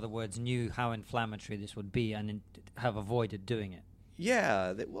presidents, in other words, knew how inflammatory this would be and have avoided doing it.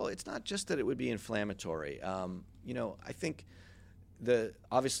 Yeah, well, it's not just that it would be inflammatory. I think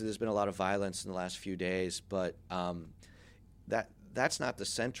obviously there's been a lot of violence in the last few days, but that's not the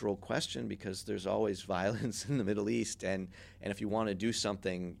central question, because there's always violence in the Middle East, and if you want to do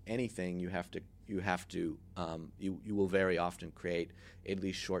anything, you will very often create at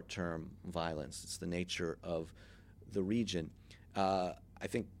least short-term violence. It's the nature of the region. I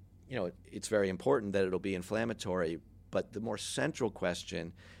think it's very important that it'll be inflammatory, but the more central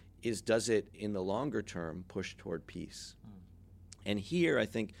question is, does it in the longer term push toward peace? And here I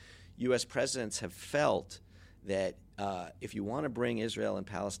think U.S. presidents have felt that if you want to bring Israel and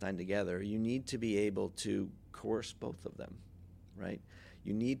Palestine together, you need to be able to coerce both of them, right?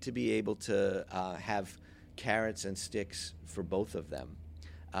 You need to be able to have carrots and sticks for both of them.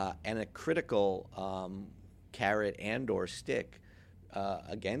 And a critical carrot and or stick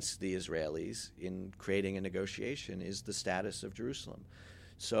against the Israelis in creating a negotiation is the status of Jerusalem.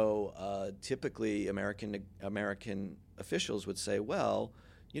 So typically American officials would say, well,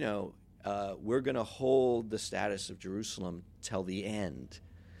 we're going to hold the status of Jerusalem till the end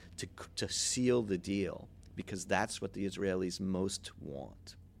to seal the deal, because that's what the Israelis most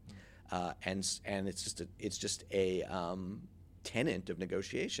want. And it's just a tenet of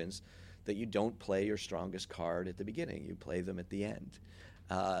negotiations that you don't play your strongest card at the beginning. You play them at the end.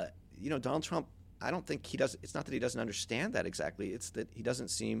 Donald Trump, I don't think he does. It's not that he doesn't understand that exactly. It's that he doesn't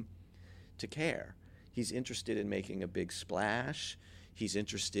seem to care. He's interested in making a big splash. He's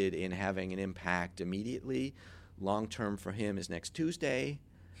interested in having an impact immediately. Long term for him is next Tuesday.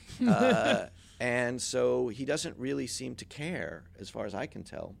 And so he doesn't really seem to care, as far as I can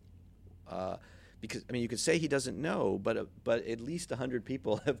tell. Because, you could say he doesn't know, but at least 100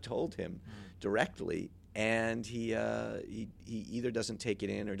 people have told him directly, and he either doesn't take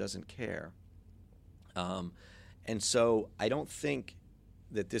it in or doesn't care. And so I don't think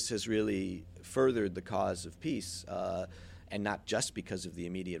that this has really furthered the cause of peace, and not just because of the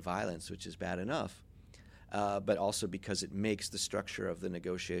immediate violence, which is bad enough, but also because it makes the structure of the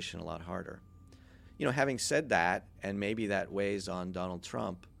negotiation a lot harder. Having said that, and maybe that weighs on Donald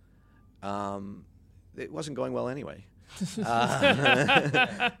Trump, it wasn't going well anyway.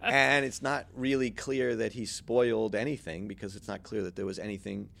 And it's not really clear that he spoiled anything, because it's not clear that there was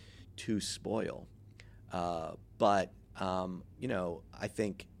anything to spoil. But I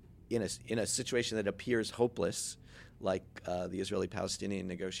think in a situation that appears hopeless, like the Israeli-Palestinian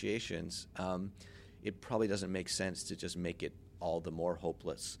negotiations, it probably doesn't make sense to just make it all the more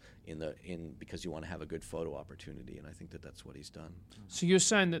hopeless because you want to have a good photo opportunity, and I think that that's what he's done. So you're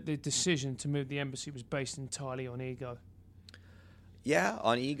saying that the decision to move the embassy was based entirely on ego? Yeah,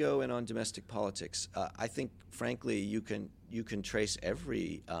 on ego and on domestic politics. I think, frankly, you can trace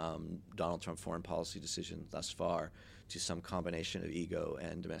every Donald Trump foreign policy decision thus far to some combination of ego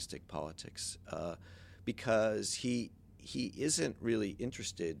and domestic politics, because he isn't really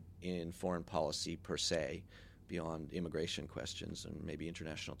interested in foreign policy per se, beyond immigration questions and maybe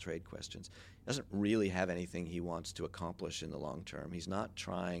international trade questions. He doesn't really have anything he wants to accomplish in the long term. He's not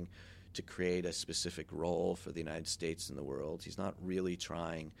trying to create a specific role for the United States in the world. He's not really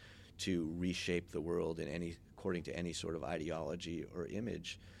trying to reshape the world according to any sort of ideology or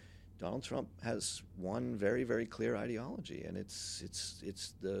image. Donald Trump has one very, very clear ideology, and it's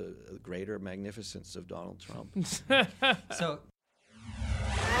the greater magnificence of Donald Trump. So.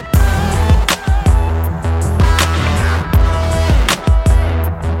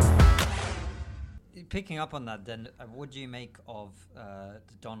 Picking up on that, then, what do you make of the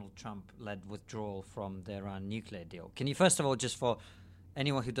Donald Trump-led withdrawal from the Iran nuclear deal? Can you, first of all, just for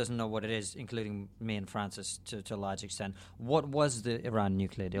anyone who doesn't know what it is, including me and Francis to a large extent, what was the Iran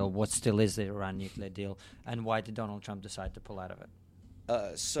nuclear deal? What still is the Iran nuclear deal? And why did Donald Trump decide to pull out of it?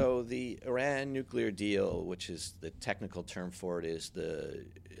 So the Iran nuclear deal, which is the technical term for it, is the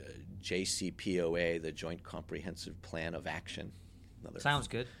JCPOA, the Joint Comprehensive Plan of Action. Sounds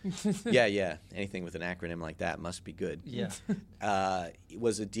good. Yeah. Anything with an acronym like that must be good. Yeah. It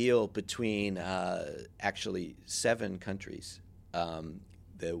was a deal between actually 7 countries,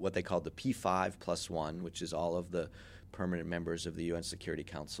 what they called the P5+1, which is all of the permanent members of the UN Security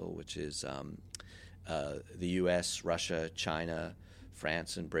Council, which is the U.S., Russia, China,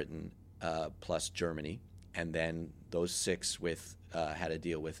 France, and Britain, plus Germany. And then those 6 had a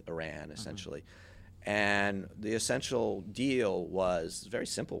deal with Iran, essentially. Mm-hmm. And the essential deal was a very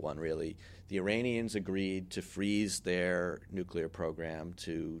simple one, really. The Iranians agreed to freeze their nuclear program,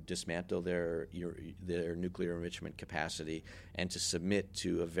 to dismantle their nuclear enrichment capacity, and to submit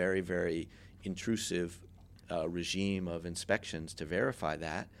to a very, very intrusive regime of inspections to verify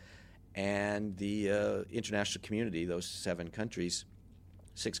that. And the international community, those 6 countries,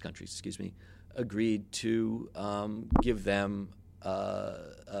 agreed to give them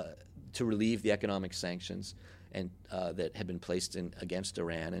to relieve the economic sanctions and that had been placed against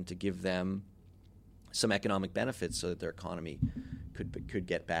Iran, and to give them some economic benefits so that their economy could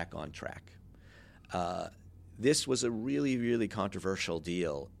get back on track. This was a really, really controversial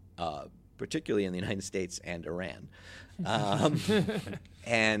deal, particularly in the United States and Iran.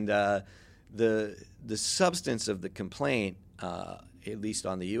 And the substance of the complaint, at least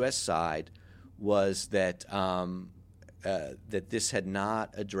on the U.S. side, was that that this had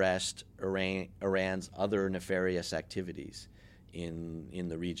not addressed Iran's other nefarious activities in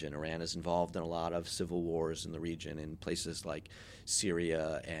the region. Iran is involved in a lot of civil wars in the region, in places like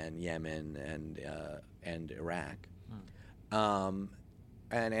Syria and Yemen and Iraq. And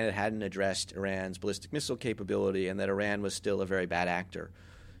it hadn't addressed Iran's ballistic missile capability, and that Iran was still a very bad actor.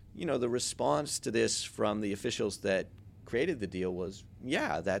 The response to this from the officials that created the deal was,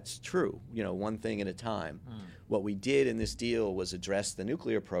 yeah, that's true. One thing at a time. What we did in this deal was address the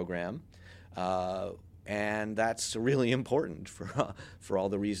nuclear program, and that's really important for all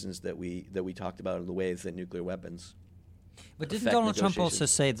the reasons that we talked about in the ways that nuclear weapons. But didn't Donald Trump also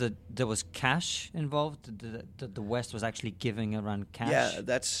say that there was cash involved, that the West was actually giving Iran cash? Yeah,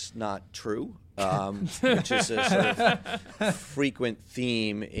 that's not true, which is a sort of frequent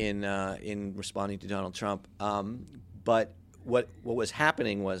theme in responding to Donald Trump. But what was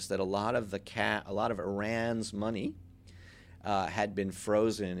happening was that a lot of Iran's money had been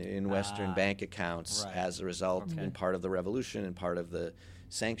frozen in Western bank accounts as a result, in part of the revolution and part of the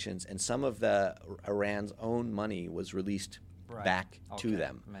sanctions, and some of the Iran's own money was released back to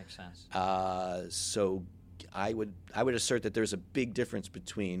them. Makes sense. So I would assert that there's a big difference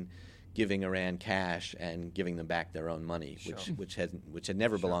between giving Iran cash and giving them back their own money, which had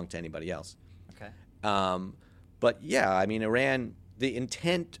never belonged to anybody else. Okay. But yeah, I mean, Iran. The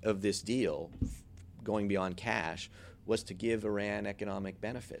intent of this deal, going beyond cash, was to give Iran economic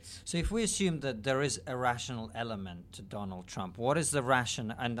benefits. So if we assume that there is a rational element to Donald Trump, what is the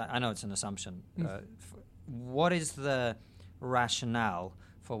rationale? And I know it's an assumption. What is the rationale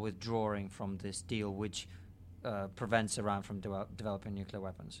for withdrawing from this deal, which prevents Iran from developing nuclear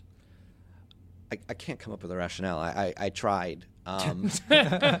weapons? I can't come up with a rationale. I tried. I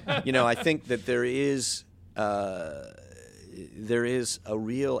think that there is a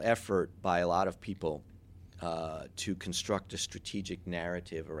real effort by a lot of people to construct a strategic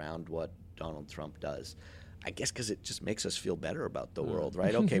narrative around what Donald Trump does. I guess because it just makes us feel better about the world,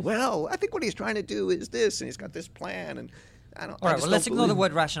 right? Okay, well, I think what he's trying to do is this, and he's got this plan, and I don't. All right, well, let's ignore the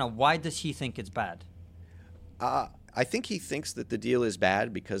word rationale. Why does he think it's bad? I think he thinks that the deal is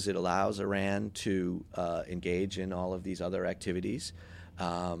bad because it allows Iran to engage in all of these other activities,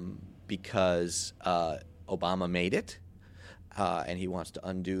 because Obama made it. And he wants to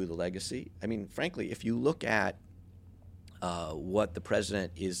undo the legacy. I mean, frankly, if you look at what the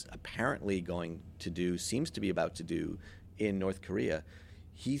president is apparently going to do, seems to be about to do in North Korea,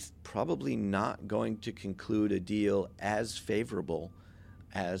 he's probably not going to conclude a deal as favorable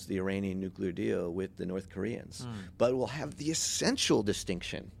as the Iranian nuclear deal with the North Koreans, but will have the essential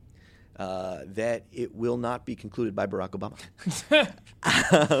distinction that it will not be concluded by Barack Obama.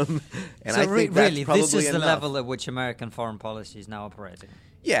 And so I think really, that's this is enough. the level at which American foreign policy is now operating.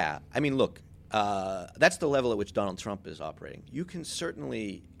 Yeah. I mean, look, that's the level at which Donald Trump is operating. You can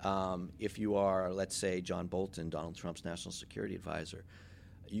certainly, if you are, let's say, John Bolton, Donald Trump's national security advisor,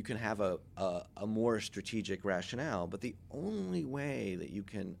 you can have a more strategic rationale. But the only way that you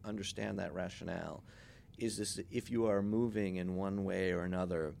can understand that rationale is this: if you are moving in one way or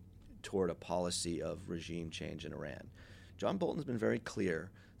another toward a policy of regime change in Iran. John Bolton's been very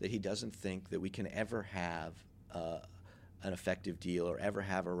clear that he doesn't think that we can ever have an effective deal or ever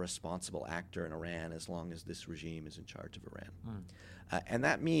have a responsible actor in Iran as long as this regime is in charge of Iran. And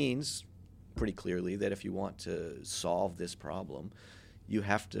that means pretty clearly that if you want to solve this problem, you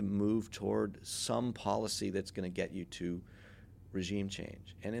have to move toward some policy that's going to get you to regime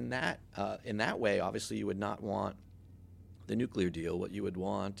change. And in that way, obviously, you would not want the nuclear deal. What you would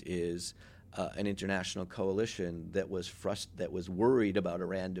want is an international coalition that was worried about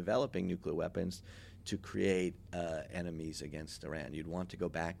Iran developing nuclear weapons to create enemies against Iran. You'd want to go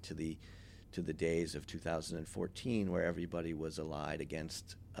back to the days of 2014, where everybody was allied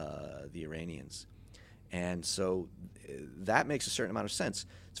against the Iranians. And so that makes a certain amount of sense.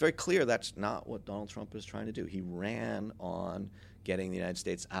 It's very clear that's not what Donald Trump is trying to do. He ran on getting the United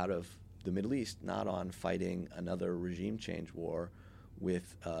States out of the Middle East, not on fighting another regime change war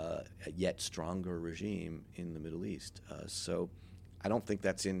with a yet stronger regime in the Middle East. So I don't think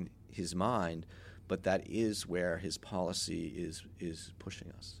that's in his mind, but that is where his policy is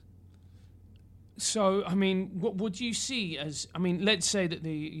pushing us. So, I mean, what do you see as? I mean, let's say that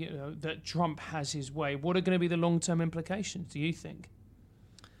that Trump has his way. What are going to be the long-term implications? Do you think?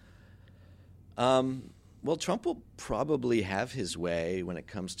 Well, Trump will probably have his way when it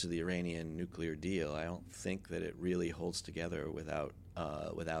comes to the Iranian nuclear deal. I don't think that it really holds together without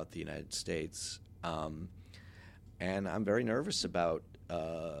the United States, and I'm very nervous about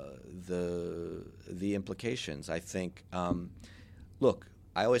the implications. I think, look.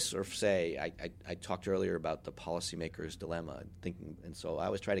 I always sort of say, I talked earlier about the policymaker's dilemma, and so I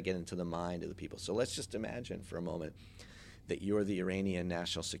always try to get into the mind of the people. So let's just imagine for a moment that you're the Iranian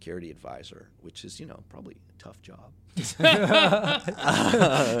national security advisor, which is, probably a tough job.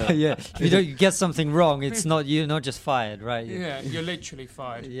 Yeah, if you don't get something wrong, you're not just fired, right? Yeah, you're literally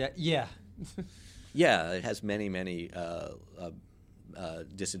fired. Yeah. Yeah, it has many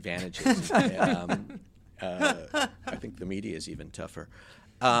disadvantages. I think the media is even tougher.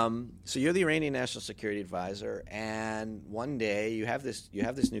 So you're the Iranian National Security Advisor, and one day you have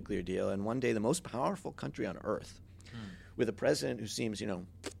this nuclear deal, and one day the most powerful country on earth, with a president who seems,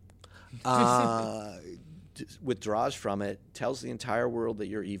 withdraws from it, tells the entire world that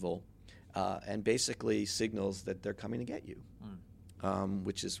you're evil, and basically signals that they're coming to get you,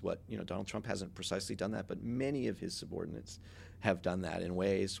 which is what, Donald Trump hasn't precisely done that, but many of his subordinates have done that in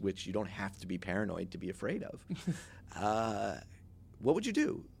ways which you don't have to be paranoid to be afraid of. What would you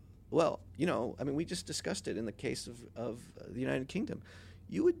do? Well, we just discussed it in the case of the United Kingdom.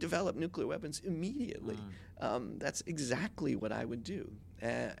 You would develop nuclear weapons immediately. That's exactly what I would do,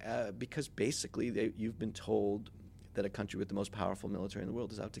 because basically you've been told that a country with the most powerful military in the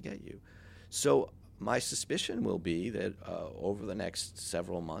world is out to get you. So my suspicion will be that over the next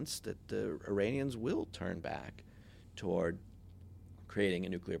several months that the Iranians will turn back toward creating a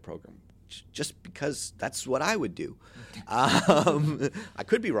nuclear program, just because that's what I would do. I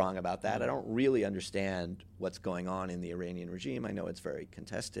could be wrong about that. I don't really understand what's going on in the Iranian regime. I know it's very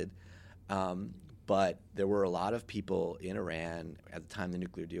contested. But there were a lot of people in Iran at the time the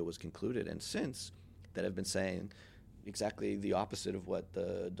nuclear deal was concluded and since that have been saying exactly the opposite of what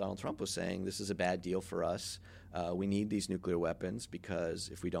Donald Trump was saying. This is a bad deal for us. We need these nuclear weapons because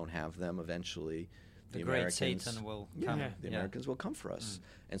if we don't have them, eventually the great Americans, Satan will come. the Americans will come for us.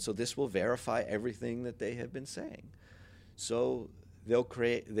 And so this will verify everything that they have been saying. So they'll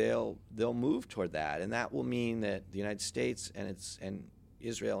move toward that, and that will mean that the United States and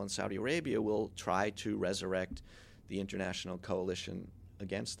Israel and Saudi Arabia will try to resurrect the international coalition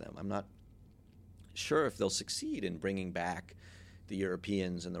against them. I'm not sure if they'll succeed in bringing back the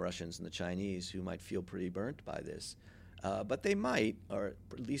Europeans and the Russians and the Chinese, who might feel pretty burnt by this, but they might, or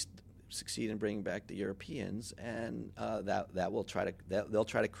at least succeed in bringing back the Europeans, and they'll try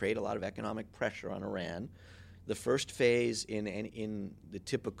to create a lot of economic pressure on Iran. The first phase in the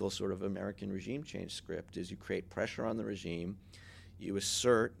typical sort of American regime change script is you create pressure on the regime. You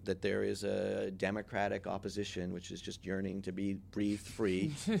assert that there is a democratic opposition which is just yearning to be breathed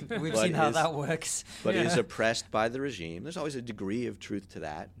free. We've seen how that works. But is oppressed by the regime. There's always a degree of truth to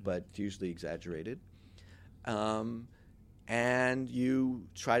that, but usually exaggerated. And you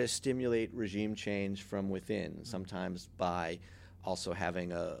try to stimulate regime change from within, sometimes by also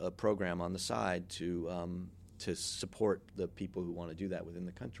having a program on the side to support the people who want to do that within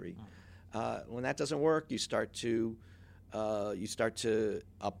the country. When that doesn't work, you start to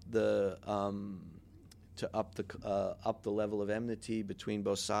up the level of enmity between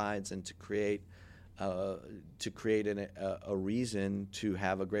both sides, and to create a reason to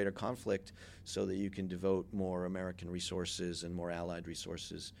have a greater conflict, so that you can devote more American resources and more Allied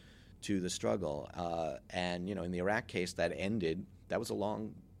resources to the struggle. And in the Iraq case, that ended. That was a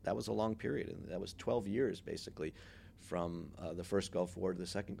long period, and that was 12 years basically, from the first Gulf War to the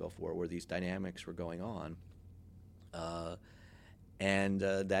second Gulf War, where these dynamics were going on. And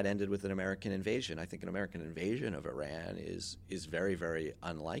that ended with an American invasion. I think an American invasion of Iran is very, very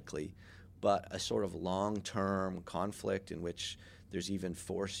unlikely, but a sort of long-term conflict in which there's even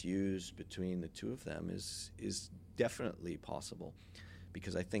force used between the two of them is definitely possible,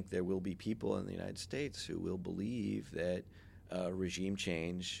 because I think there will be people in the United States who will believe that regime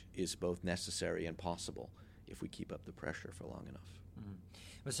change is both necessary and possible if we keep up the pressure for long enough. Mm-hmm.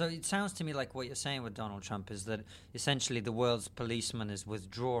 Well, so it sounds to me like what you're saying with Donald Trump is that essentially the world's policeman is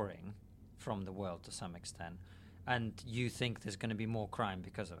withdrawing from the world to some extent, and you think there's going to be more crime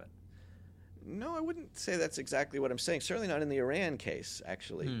because of it. No, I wouldn't say that's exactly what I'm saying. Certainly not in the Iran case,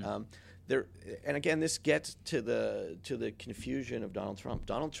 actually. And again, this gets to the confusion of Donald Trump.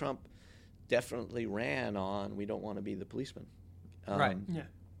 Donald Trump definitely ran on, we don't want to be the policeman. Right. Yeah.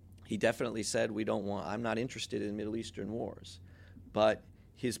 He definitely said, I'm not interested in Middle Eastern wars. But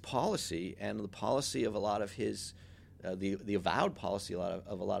his policy, and the policy of a lot of his, the avowed policy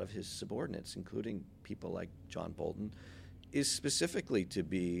of a lot of his subordinates, including people like John Bolton, is specifically to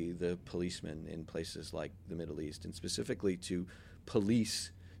be the policeman in places like the Middle East, and specifically to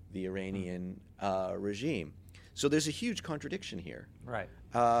police the Iranian regime. So there's a huge contradiction here. Right.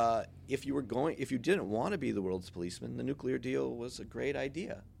 If you didn't want to be the world's policeman, the nuclear deal was a great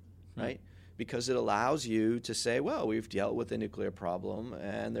idea, right? Because it allows you to say, well, we've dealt with the nuclear problem,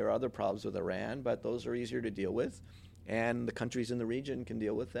 and there are other problems with Iran, but those are easier to deal with, and the countries in the region can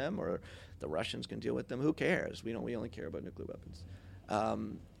deal with them, or the Russians can deal with them. Who cares? We only care about nuclear weapons.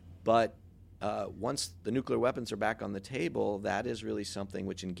 But once the nuclear weapons are back on the table, that is really something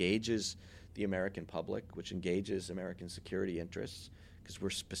which engages the American public, which engages American security interests, because we're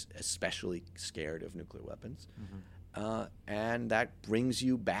especially scared of nuclear weapons. And that brings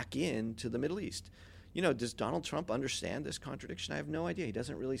you back into the Middle East. does Donald Trump understand this contradiction? I have no idea. He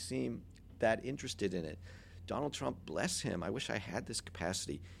doesn't really seem that interested in it. Donald Trump, bless him, I wish I had this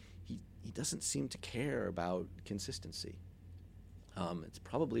capacity. He doesn't seem to care about consistency. It's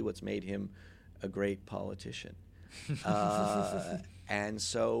probably what's made him a great politician. And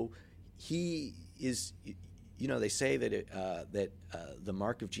so he is, they say that the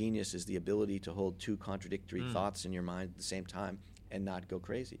mark of genius is the ability to hold two contradictory thoughts in your mind at the same time and not go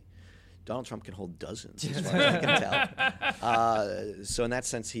crazy. Donald Trump can hold dozens, as far as I can tell. So in that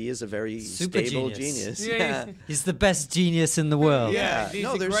sense, he is a very Super stable genius. genius. Yeah. He's the best genius in the world. Yeah. He's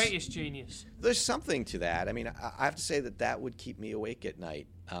the greatest genius. There's something to that. I mean, I have to say that would keep me awake at night.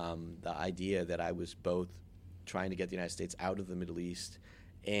 The idea that I was both trying to get the United States out of the Middle East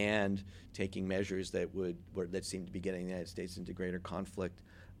and taking measures that seemed to be getting the United States into greater conflict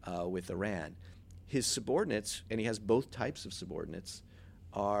with Iran. His subordinates, and he has both types of subordinates,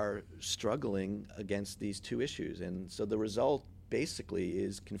 are struggling against these two issues. And so the result basically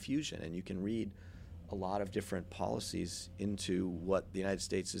is confusion. And you can read a lot of different policies into what the United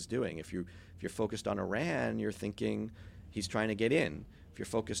States is doing. If you're focused on Iran, you're thinking he's trying to get in. If you're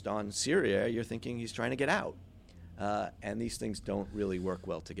focused on Syria, you're thinking he's trying to get out. And these things don't really work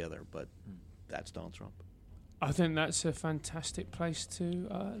well together, but that's Donald Trump. I think that's a fantastic place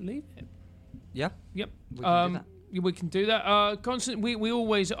to leave it. Yeah. Yep. We can do that. We can do that. Constant. We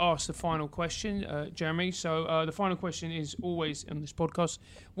always ask the final question, Jeremy. So the final question is always on this podcast.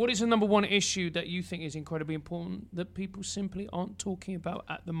 What is the number one issue that you think is incredibly important that people simply aren't talking about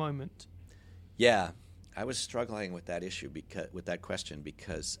at the moment? Yeah, I was struggling with that issue with that question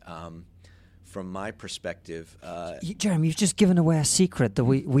because from my perspective, Jeremy, you've just given away a secret that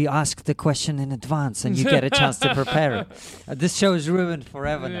we ask the question in advance and you get a chance to prepare it. This show is ruined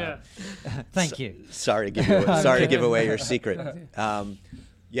forever now. Thank you. Sorry to give away your secret.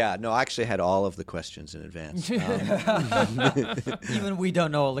 Yeah, no, I actually had all of the questions in advance. Even we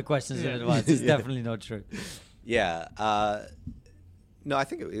don't know all the questions in advance. It's definitely not true. Yeah. No, I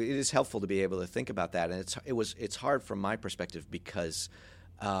think it is helpful to be able to think about that, and it's hard from my perspective because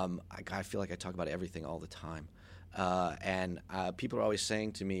I feel like I talk about everything all the time, and people are always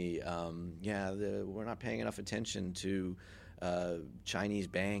saying to me, we're not paying enough attention to Chinese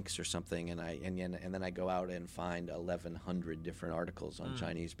banks or something, and then I go out and find 1,100 different articles on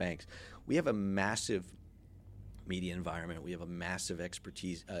Chinese banks. We have a massive media environment. We have a massive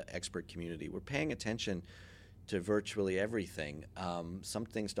expert community. We're paying attention to virtually everything. Some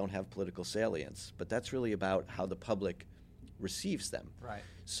things don't have political salience, but that's really about how the public receives them. Right.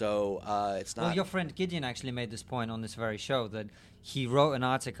 So it's not... Well, your friend Gideon actually made this point on this very show that he wrote an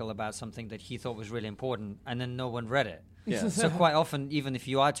article about something that he thought was really important and then no one read it. Yeah. So quite often, even if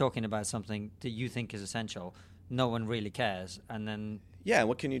you are talking about something that you think is essential, no one really cares. And then... Yeah, and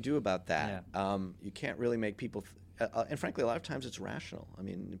what can you do about that? Yeah. You can't really make people... and frankly, a lot of times it's rational. I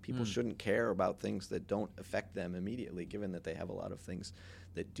mean, people shouldn't care about things that don't affect them immediately, given that they have a lot of things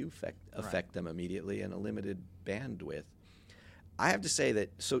that do affect them immediately and a limited bandwidth. I have to say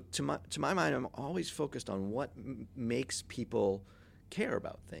that, so to my mind, I'm always focused on what makes people care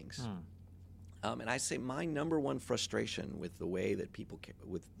about things. And I say my number one frustration with the way that people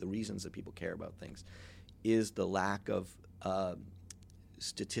with the reasons that people care about things is the lack of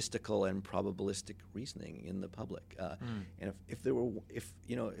statistical and probabilistic reasoning in the public. And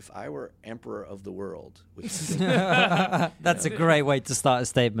if I were emperor of the world, which that's a great way to start a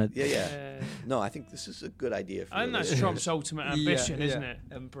statement. Yeah. No, I think this is a good idea for And that's Trump's ultimate ambition, isn't it?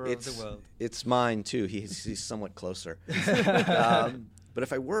 Emperor of the world. It's mine too. He's somewhat closer. But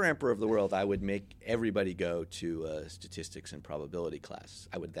if I were emperor of the world, I would make everybody go to statistics and probability class.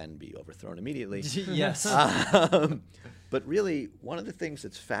 I would then be overthrown immediately. Yes. But really, one of the things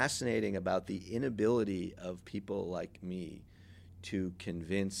that's fascinating about the inability of people like me to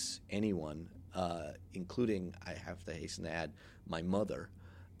convince anyone, including, I have to hasten to add, my mother,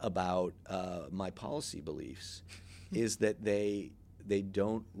 about my policy beliefs, is that they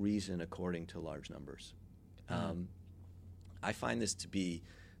don't reason according to large numbers. I find this to be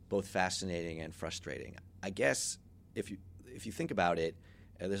both fascinating and frustrating. I guess if you think about it,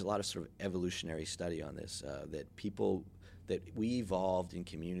 there's a lot of sort of evolutionary study on this, that we evolved in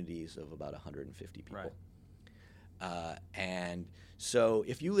communities of about 150 people. Right. And so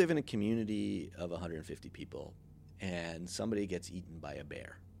if you live in a community of 150 people and somebody gets eaten by a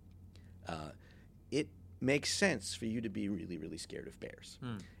bear, it makes sense for you to be really, really scared of bears.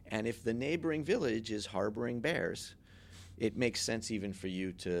 And if the neighboring village is harboring bears, it makes sense even for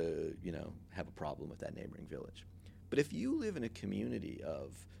you to, have a problem with that neighboring village. But if you live in a community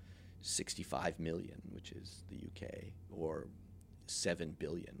of 65 million, which is the UK, or 7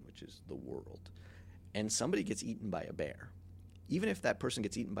 billion, which is the world, and somebody gets eaten by a bear, even if that person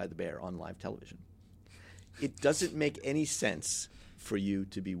gets eaten by the bear on live television, it doesn't make any sense for you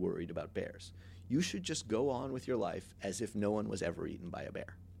to be worried about bears. You should just go on with your life as if no one was ever eaten by a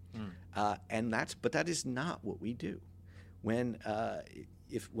bear. But that is not what we do. When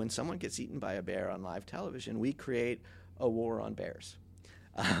someone gets eaten by a bear on live television, we create a war on bears,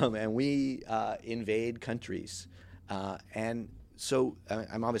 and we invade countries. And so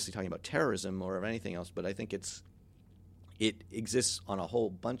I'm obviously talking about terrorism more of anything else, but I think it exists on a whole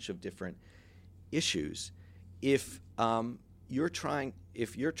bunch of different issues. If you're trying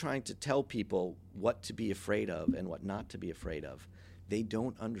to tell people what to be afraid of and what not to be afraid of, they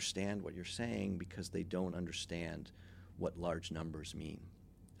don't understand what you're saying because they don't understand what large numbers mean.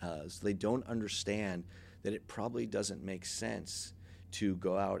 So they don't understand that it probably doesn't make sense to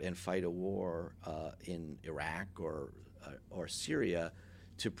go out and fight a war in Iraq or Syria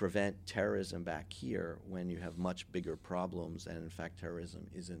to prevent terrorism back here when you have much bigger problems, and in fact terrorism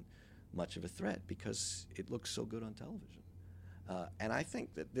isn't much of a threat because it looks so good on television. And I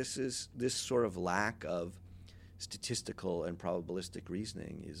think that this sort of lack of statistical and probabilistic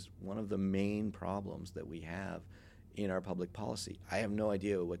reasoning is one of the main problems that we have in our public policy. I have no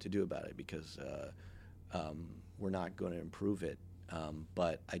idea what to do about it because we're not going to improve it.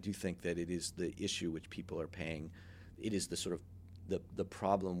 But I do think that it is the issue which people are paying. It is the sort of the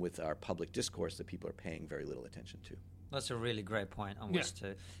problem with our public discourse that people are paying very little attention to. That's a really great point on which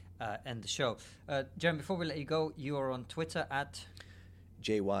to end the show. Jeremy, before we let you go, you are on Twitter at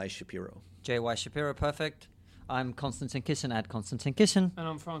J.Y. Shapiro. J.Y. Shapiro, perfect. I'm Konstantin Kisin at Konstantin Kisin. And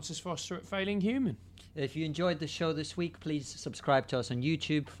I'm Francis Foster at Failing Human. If you enjoyed the show this week, please subscribe to us on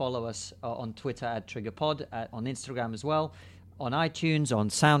YouTube. Follow us on Twitter at TriggerPod, on Instagram as well, on iTunes, on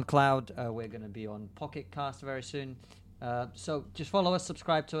SoundCloud. We're going to be on Pocket Cast very soon. So just follow us,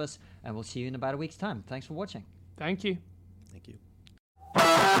 subscribe to us, and we'll see you in about a week's time. Thanks for watching. Thank you. Thank you.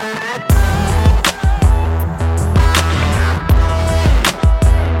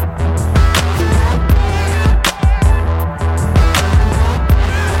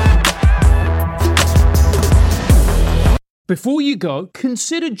 Before you go,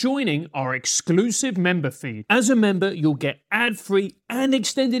 consider joining our exclusive member feed. As a member, you'll get ad-free and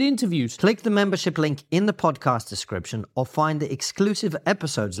extended interviews. Click the membership link in the podcast description or find the exclusive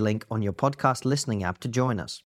episodes link on your podcast listening app to join us.